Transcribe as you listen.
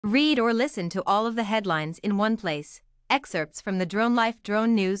Read or listen to all of the headlines in one place. Excerpts from the DroneLife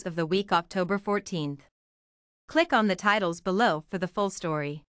drone news of the week October 14th. Click on the titles below for the full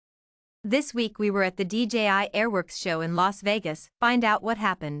story. This week we were at the DJI AirWorks show in Las Vegas. Find out what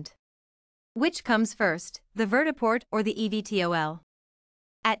happened. Which comes first, the Vertiport or the eVTOL?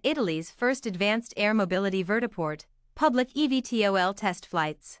 At Italy's first advanced air mobility Vertiport, public eVTOL test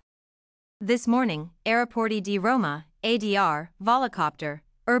flights. This morning, Aeroporti di Roma, ADR, Volocopter,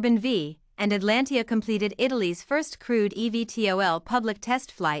 UrbanV, and Atlantiacompleted Italy's first crewed eVTOL public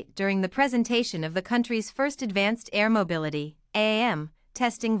test flight during the presentation of the country's first advanced air mobility (AAM)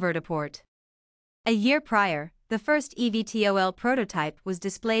 testing Vertiport. A year prior, the first eVTOL prototype was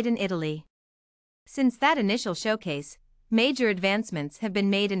displayed in Italy. Since that initial showcase, major advancements have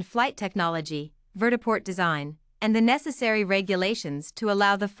been made in flight technology, Vertiport design, and the necessary regulations to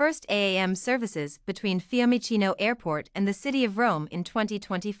allow the first AAM services between Fiumicino Airport and the city of Rome in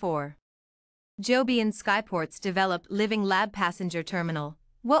 2024. Joby and Skyports develop Living Lab Passenger Terminal.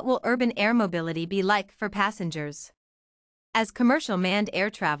 What will urban air mobility be like for passengers? As commercial manned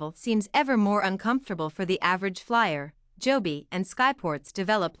air travel seems ever more uncomfortable for the average flyer, Joby and Skyports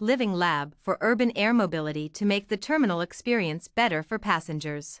develop Living Lab for urban air mobility to make the terminal experience better for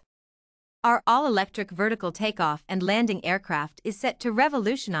passengers. Our all-electric vertical takeoff and landing aircraft is set to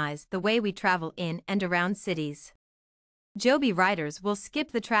revolutionize the way we travel in and around cities. Joby riders will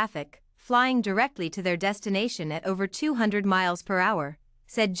skip the traffic, flying directly to their destination at over 200 miles per hour,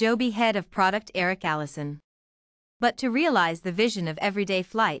 said Joby head of product Eric Allison. But to realize the vision of everyday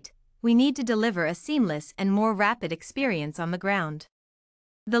flight, we need to deliver a seamless and more rapid experience on the ground.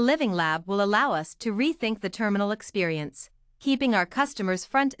 The Living Lab will allow us to rethink the terminal experience, keeping our customers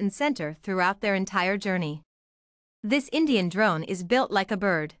front and center throughout their entire journey. This Indian drone is built like a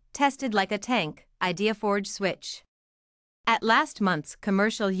bird, tested like a tank, IdeaForge Switch. At last month's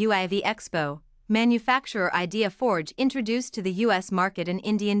commercial UAV Expo, manufacturer IdeaForge introduced to the US market an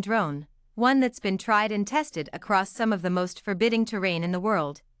Indian drone, one that's been tried and tested across some of the most forbidding terrain in the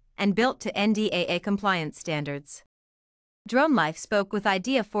world, and built to NDAA compliance standards. DroneLife spoke with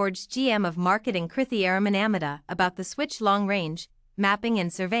IdeaForge's GM of Marketing Krithi Aramanamida about the Switch long-range, mapping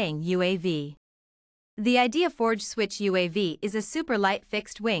and surveying UAV. The IdeaForge Switch UAV is a super-light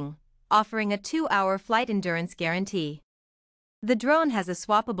fixed-wing, offering a 2-hour flight endurance guarantee. The drone has a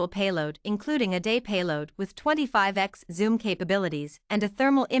swappable payload including a day payload with 25x zoom capabilities and a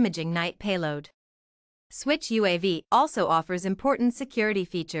thermal imaging night payload. Switch UAV also offers important security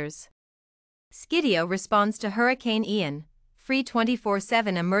features. Skydio responds to Hurricane Ian, free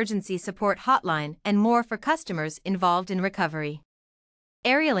 24/7 emergency support hotline and more for customers involved in recovery.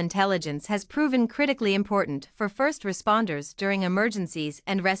 Aerial intelligence has proven critically important for first responders during emergencies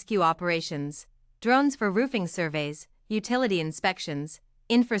and rescue operations. Drones for roofing surveys, utility inspections,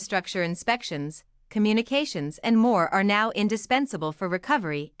 infrastructure inspections, communications and more are now indispensable for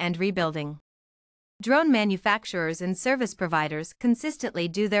recovery and rebuilding. Drone manufacturers and service providers consistently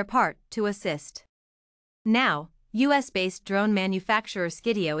do their part to assist. Now, US-based drone manufacturer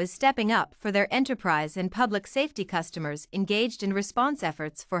Skydio is stepping up for their enterprise and public safety customers engaged in response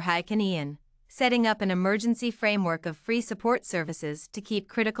efforts for Hurricane Ian, setting up an emergency framework of free support services to keep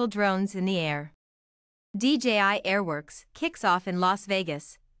critical drones in the air. DJI AirWorks kicks off in Las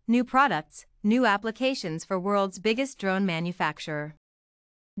Vegas. New products, new applications for world's biggest drone manufacturer.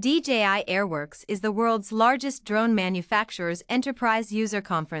 DJI AirWorks is the world's largest drone manufacturer's enterprise user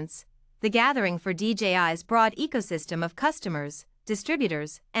conference, the gathering for DJI's broad ecosystem of customers,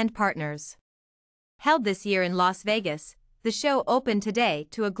 distributors, and partners. Held this year in Las Vegas, the show opened today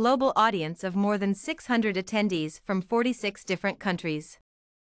to a global audience of more than 600 attendees from 46 different countries.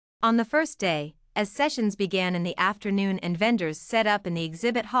 On the first day, as sessions began in the afternoon and vendors set up in the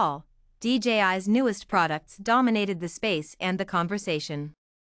exhibit hall, DJI's newest products dominated the space and the conversation.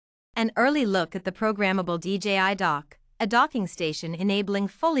 An early look at the programmable DJI Dock, a docking station enabling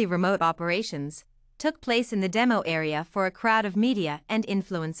fully remote operations, took place in the demo area for a crowd of media and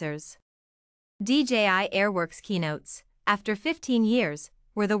influencers. DJI AirWorks keynotes, after 15 years,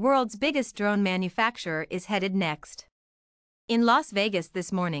 where the world's biggest drone manufacturer is headed next. In Las Vegas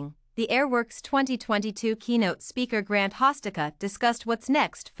this morning, the AirWorks 2022 keynote speaker Grant Hostica discussed what's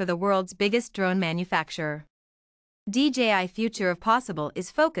next for the world's biggest drone manufacturer. DJI Future of Possible is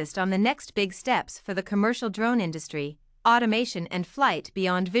focused on the next big steps for the commercial drone industry, automation and flight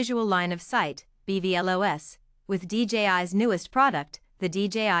beyond visual line of sight, BVLOS, with DJI's newest product, the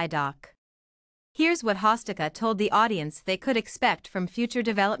DJI Dock. Here's what Hostica told the audience they could expect from future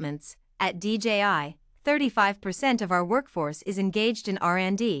developments. At DJI, 35% of our workforce is engaged in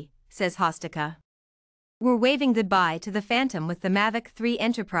R&D, says Hostica. We're waving goodbye to the Phantom with the Mavic 3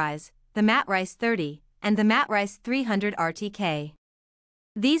 Enterprise, the MatRice 30, and the MatRice 300 RTK.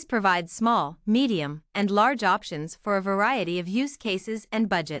 These provide small, medium, and large options for a variety of use cases and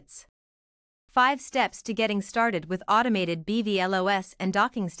budgets. 5 steps to getting started with automated BVLOS and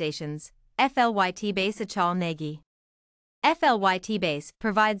docking stations. FLYT Base Achal Negi. FLYT Base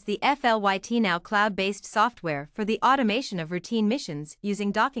provides the FLYT Now cloud-based software for the automation of routine missions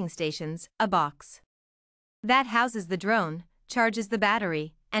using docking stations, a box that houses the drone, charges the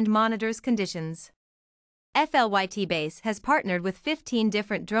battery, and monitors conditions. FLYT Base has partnered with 15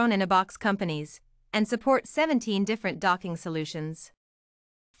 different drone-in-a-box companies and supports 17 different docking solutions.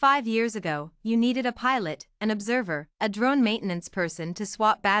 5 years ago, you needed a pilot, an observer, a drone maintenance person to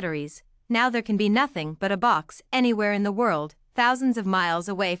swap batteries. Now there can be nothing but a box anywhere in the world, thousands of miles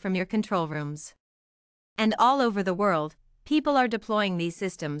away from your control rooms. And all over the world, people are deploying these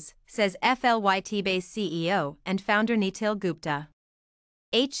systems, says FLYT Base CEO and founder Nitil Gupta.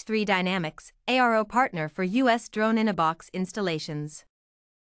 H3 Dynamics, ARO partner for U.S. drone-in-a-box installations.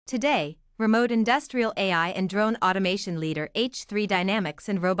 Today, remote industrial AI and drone automation leader H3 Dynamics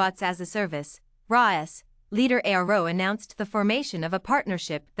and Robots as a Service, RAAS, leader ARO announced the formation of a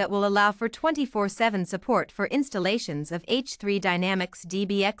partnership that will allow for 24/7 support for installations of H3 Dynamics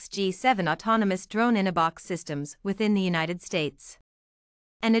DBX-G7 autonomous drone-in-a-box systems within the United States.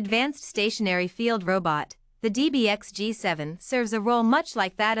 An advanced stationary field robot, the DBX-G7 serves a role much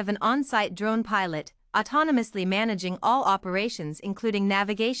like that of an on-site drone pilot, autonomously managing all operations including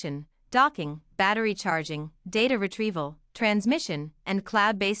navigation, docking, battery charging, data retrieval, transmission, and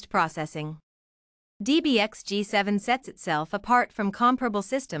cloud-based processing. DBX-G7 sets itself apart from comparable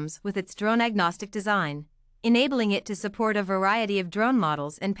systems with its drone-agnostic design, enabling it to support a variety of drone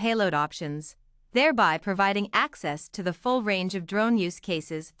models and payload options, thereby providing access to the full range of drone use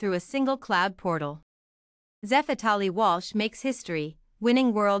cases through a single cloud portal. Zefatali Walsh makes history,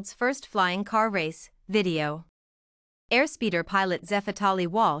 winning world's first flying car race. Video. Airspeeder pilot Zefatali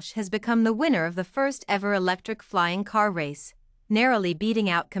Walsh has become the winner of the first ever electric flying car race, narrowly beating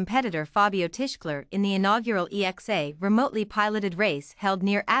out competitor Fabio Tischler in the inaugural EXA remotely piloted race held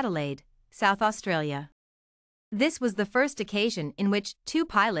near Adelaide, South Australia. This was the first occasion in which 2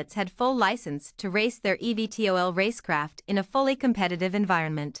 pilots had full license to race their eVTOL racecraft in a fully competitive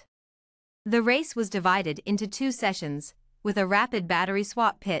environment. The race was divided into 2 sessions, with a rapid battery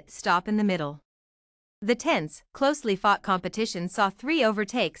swap pit stop in the middle. The tense, closely fought competition saw 3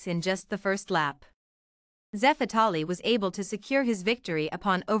 overtakes in just the first lap. Zefatali was able to secure his victory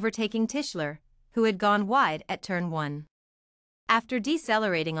upon overtaking Tischler, who had gone wide at turn 1. After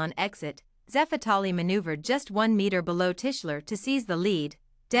decelerating on exit, Zefatali maneuvered just 1 meter below Tischler to seize the lead,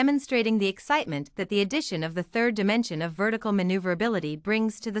 demonstrating the excitement that the addition of the third dimension of vertical maneuverability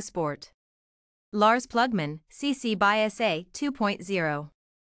brings to the sport. Lars Plugman, CC by SA 2.0.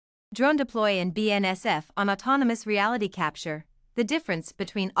 Drone deploy and BNSF on autonomous reality capture, the difference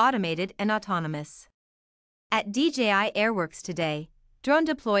between automated and autonomous. At DJI AirWorks today, Drone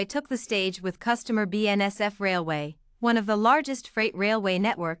Deploy took the stage with customer BNSF Railway, one of the largest freight railway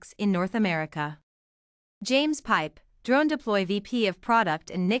networks in North America. James Pipe, Drone Deploy VP of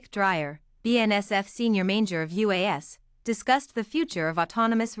Product, and Nick Dreyer, BNSF Senior Manager of UAS, discussed the future of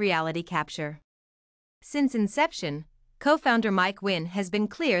autonomous reality capture. Since inception, co-founder Mike Wynn has been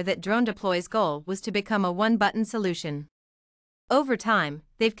clear that Drone Deploy's goal was to become a one-button solution. Over time,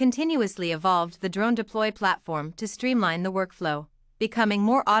 they've continuously evolved the Drone Deploy platform to streamline the workflow, becoming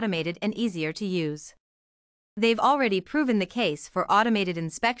more automated and easier to use. They've already proven the case for automated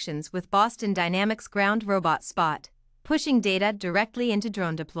inspections with Boston Dynamics Ground Robot Spot, pushing data directly into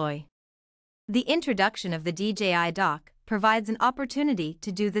Drone Deploy. The introduction of the DJI Dock provides an opportunity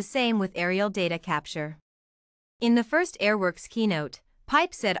to do the same with aerial data capture. In the first AirWorks keynote,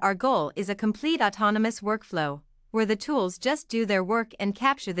 Pipe said our goal is a complete autonomous workflow, where the tools just do their work and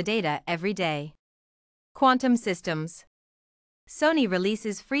capture the data every day. Quantum Systems. Sony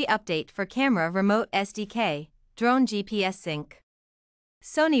releases free update for camera remote SDK, drone GPS sync.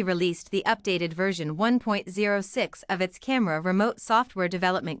 Sony released the updated version 1.06 of its camera remote software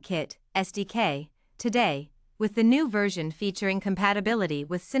development kit, SDK, today, with the new version featuring compatibility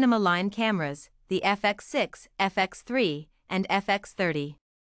with cinema line cameras, the FX6, FX3, and FX30.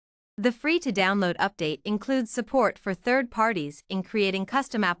 The free-to-download update includes support for third parties in creating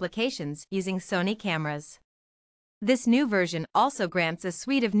custom applications using Sony cameras. This new version also grants a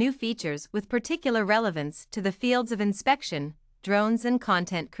suite of new features with particular relevance to the fields of inspection, drones, and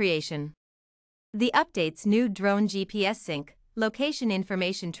content creation. The update's new drone GPS sync, location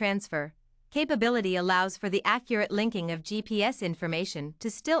information transfer, capability allows for the accurate linking of GPS information to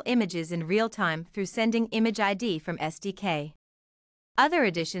still images in real time through sending image ID from SDK. Other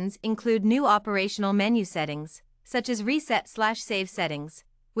additions include new operational menu settings, such as Reset/Save settings,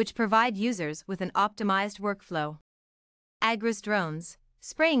 which provide users with an optimized workflow. Agris drones.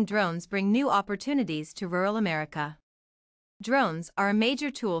 Spraying drones bring new opportunities to rural America. Drones are a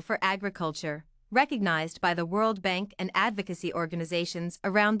major tool for agriculture, recognized by the World Bank and advocacy organizations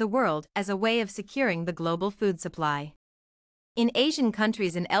around the world as a way of securing the global food supply. In Asian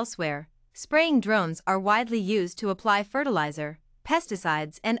countries and elsewhere, spraying drones are widely used to apply fertilizer,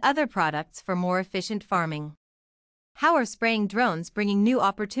 pesticides, and other products for more efficient farming. How are spraying drones bringing new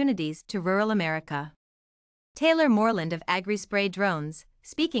opportunities to rural America? Taylor Moreland of AgriSpray Drones,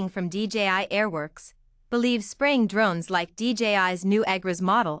 speaking from DJI AirWorks, believes spraying drones like DJI's new Agris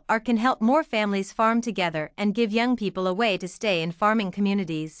model can help more families farm together and give young people a way to stay in farming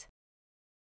communities.